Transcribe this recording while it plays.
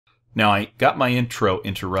Now, I got my intro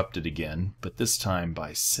interrupted again, but this time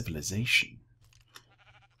by civilization.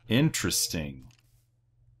 Interesting.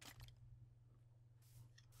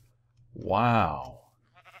 Wow.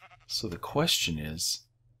 So the question is...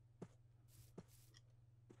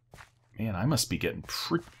 Man, I must be getting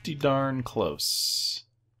pretty darn close.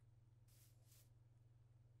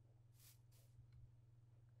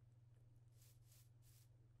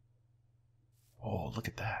 Oh, look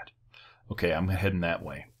at that. Okay, I'm heading that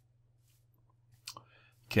way.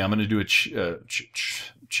 Okay, I'm going to do a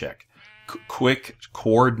check. Quick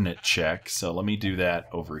coordinate check. So let me do that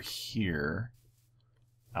over here.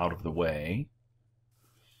 Out of the way.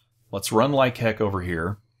 Let's run like heck over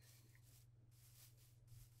here.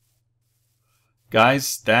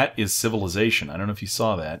 Guys, that is civilization. I don't know if you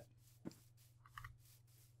saw that.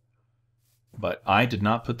 But I did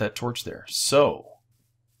not put that torch there. So...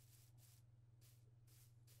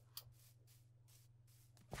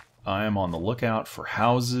 I am on the lookout for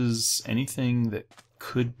houses, anything that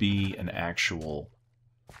could be an actual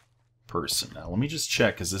person. Now, let me just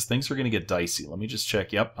check, because things are going to get dicey. Let me just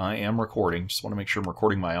check. Yep, I am recording. Just want to make sure I'm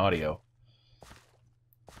recording my audio.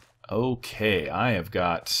 Okay, I have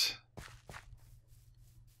got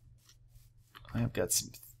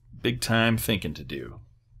some big-time thinking to do.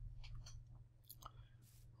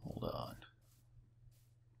 Hold on.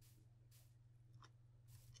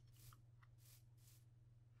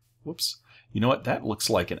 Whoops. You know what? That looks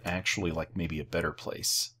like actually maybe a better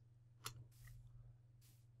place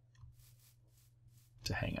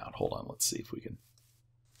to hang out. Hold on. Let's see if we can...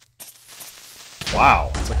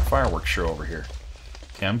 Wow. It's like a fireworks show over here.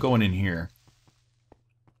 Okay, I'm going in here.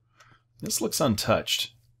 This looks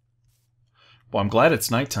untouched. Well, I'm glad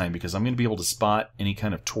it's nighttime because I'm going to be able to spot any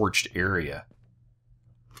kind of torched area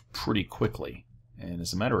pretty quickly. And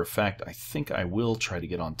as a matter of fact, I think I will try to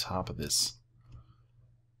get on top of this.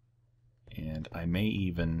 And I may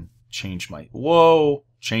even change my... Whoa!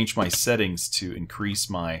 Change my settings to increase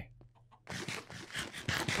my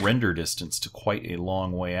render distance to quite a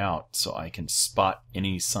long way out so I can spot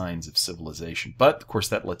any signs of civilization. But, of course,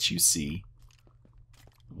 that lets you see...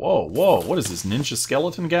 Whoa, whoa! What is this, ninja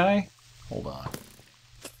skeleton guy? Hold on.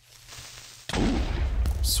 Ooh,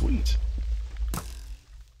 sweet.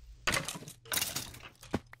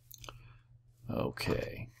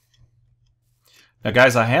 Okay. Now,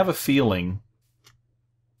 guys, I have a feeling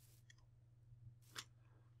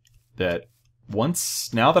that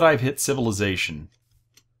now that I've hit civilization,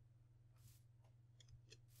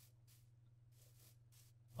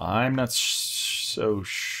 I'm not so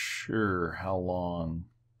sure how long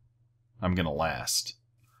I'm going to last.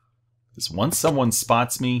 Because once someone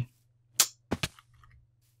spots me,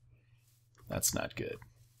 that's not good.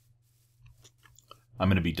 I'm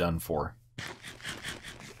going to be done for.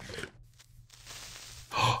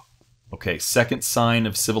 Okay, second sign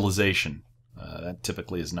of civilization. That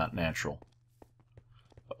typically is not natural.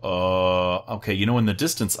 Okay, you know, in the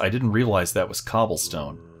distance, I didn't realize that was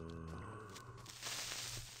cobblestone.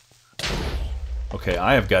 Okay,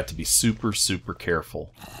 I have got to be super, super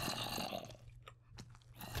careful.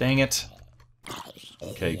 Dang it.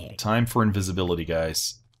 Okay, time for invisibility,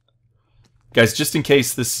 guys. Guys, just in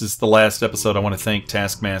case this is the last episode, I want to thank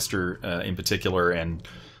Taskmaster in particular and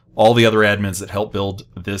all the other admins that helped build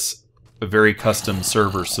this very custom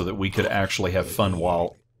server so that we could actually have fun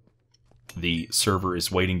while the server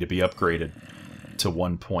is waiting to be upgraded to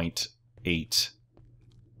 1.8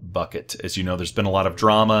 bucket. As you know, there's been a lot of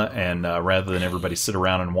drama, and rather than everybody sit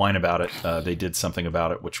around and whine about it, they did something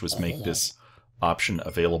about it, which was make this option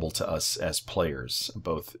available to us as players,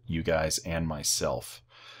 both you guys and myself.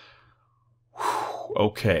 Whew,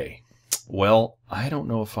 okay. Well, I don't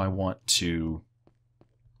know if I want to...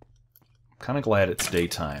 Kind of glad it's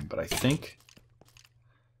daytime, but I think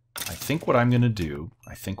what I'm going to do,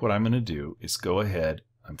 is go ahead.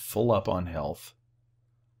 I'm full up on health.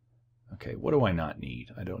 Okay, what do I not need?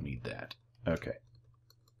 I don't need that. Okay.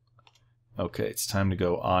 Okay, it's time to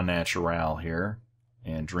go au naturel here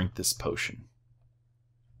and drink this potion.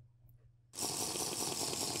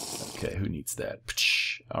 Okay, who needs that?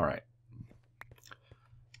 All right.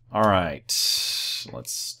 All right.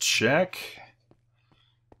 Let's check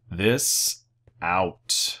this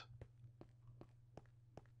out.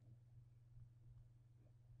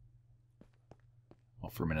 Well,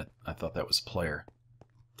 for a minute, I thought that was a player.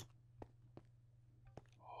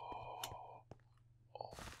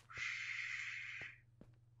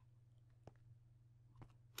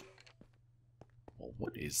 Well,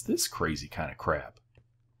 what is this crazy kind of crap?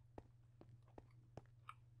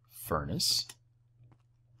 Furnace.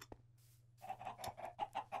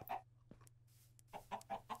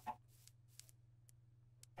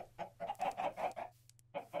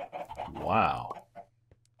 Wow.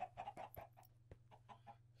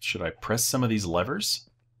 Should I press some of these levers?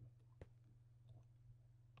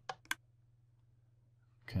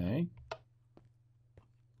 Okay.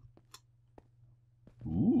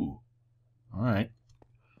 Ooh. All right.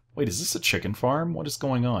 Wait, is this a chicken farm? What is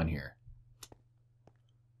going on here?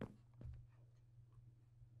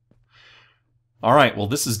 All right. Well,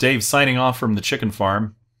 this is Dave signing off from the chicken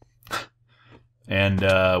farm, and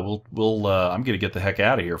I'm gonna get the heck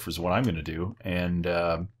out of here. For what I'm gonna do. And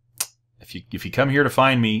if you come here to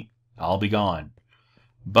find me, I'll be gone.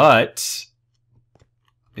 But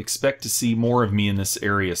expect to see more of me in this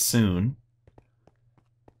area soon.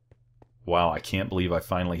 Wow, I can't believe I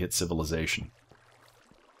finally hit civilization.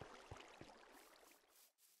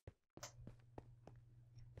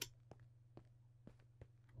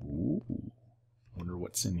 Ooh, wonder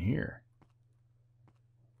what's in here.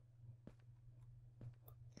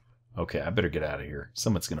 Okay, I better get out of here.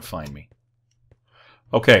 Someone's going to find me.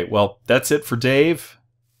 Okay, well, that's it for Dave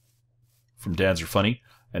from dadsRfunny.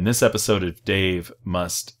 And this episode of Dave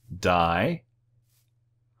Must Die.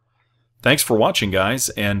 Thanks for watching, guys,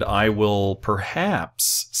 and I will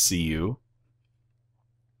perhaps see you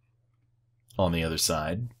on the other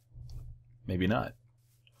side. Maybe not.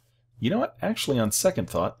 You know what? Actually, on second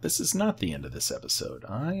thought, this is not the end of this episode.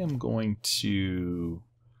 I'm going to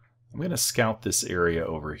scout this area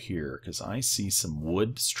over here because I see some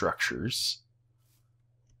wood structures.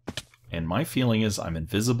 And my feeling is I'm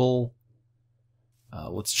invisible.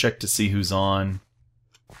 Let's check to see who's on.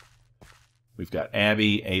 We've got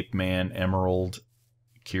Abby, Ape Man, Emerald,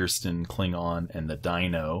 Kirsten, Klingon, and the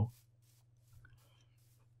Dino.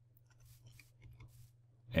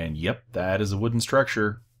 And yep, that is a wooden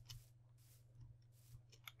structure.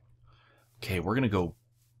 Okay, we're going to go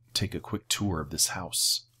take a quick tour of this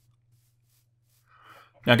house.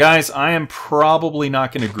 Now, guys, I am probably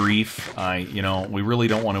not going to grief. We really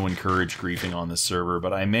don't want to encourage griefing on this server,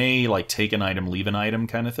 but I may like take an item, leave an item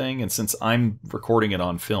kind of thing. And since I'm recording it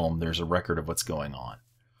on film, there's a record of what's going on.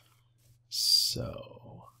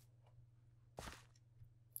 So,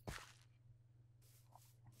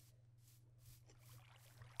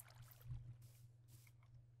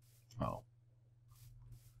 oh,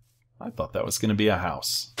 I thought that was going to be a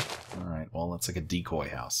house. All right, well, that's like a decoy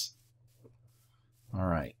house. All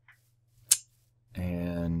right.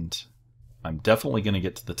 And I'm definitely going to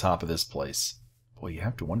get to the top of this place. Boy, you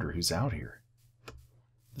have to wonder who's out here.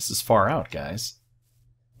 This is far out, guys.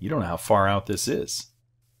 You don't know how far out this is.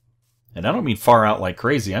 And I don't mean far out like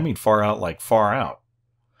crazy. I mean far out like far out.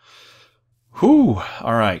 Whew.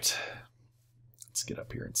 All right. Let's get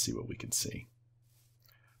up here and see what we can see.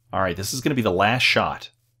 All right, this is going to be the last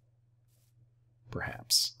shot,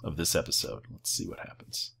 perhaps, of this episode. Let's see what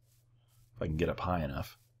happens. If I can get up high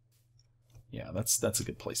enough. Yeah, that's a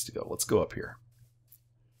good place to go. Let's go up here.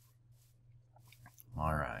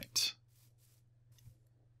 All right.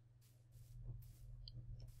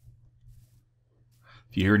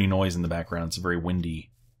 If you hear any noise in the background, it's a very windy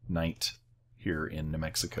night here in New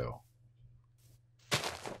Mexico.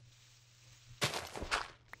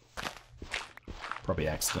 Probably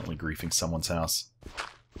accidentally griefing someone's house.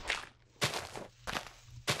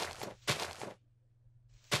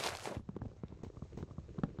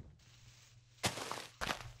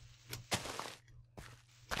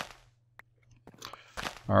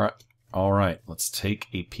 All right, let's take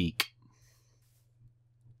a peek.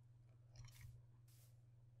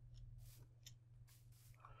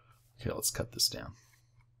 Okay, let's cut this down.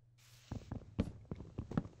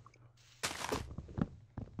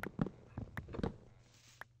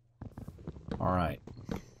 All right.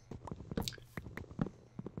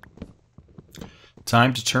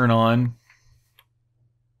 Time to turn on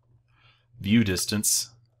view distance.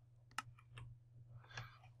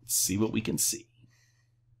 Let's see what we can see.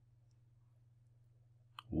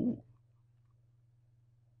 Ooh.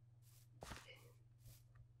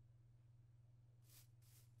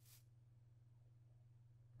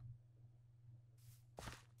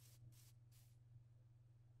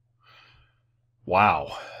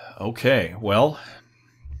 Wow. Okay, well.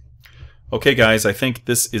 Okay, guys, I think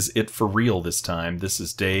this is it for real this time. This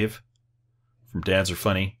is Dave from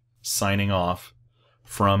dadsRfunny signing off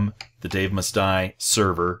from the Dave Must Die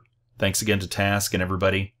server. Thanks again to Task and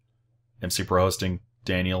everybody. MC Pro Hosting.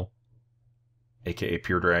 Daniel, a.k.a.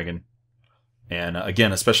 Puredragon. And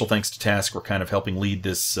again, a special thanks to Task for kind of helping lead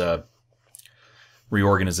this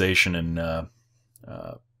reorganization and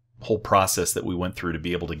whole process that we went through to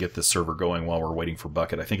be able to get this server going while we're waiting for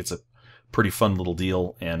Bucket. I think it's a pretty fun little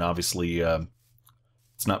deal, and obviously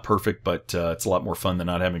it's not perfect, but it's a lot more fun than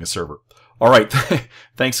not having a server. All right,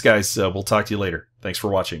 thanks guys. We'll talk to you later. Thanks for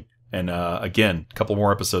watching. And again, a couple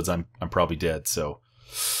more episodes, I'm probably dead. So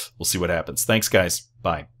we'll see what happens. Thanks, guys.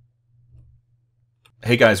 Bye.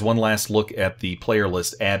 Hey guys, one last look at the player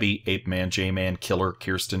list. Abby, Ape Man, J-Man, Killer,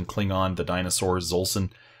 Kirsten, Klingon, The Dinosaurs, Zolson,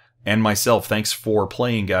 and myself. Thanks for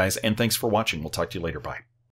playing, guys, and thanks for watching. We'll talk to you later. Bye.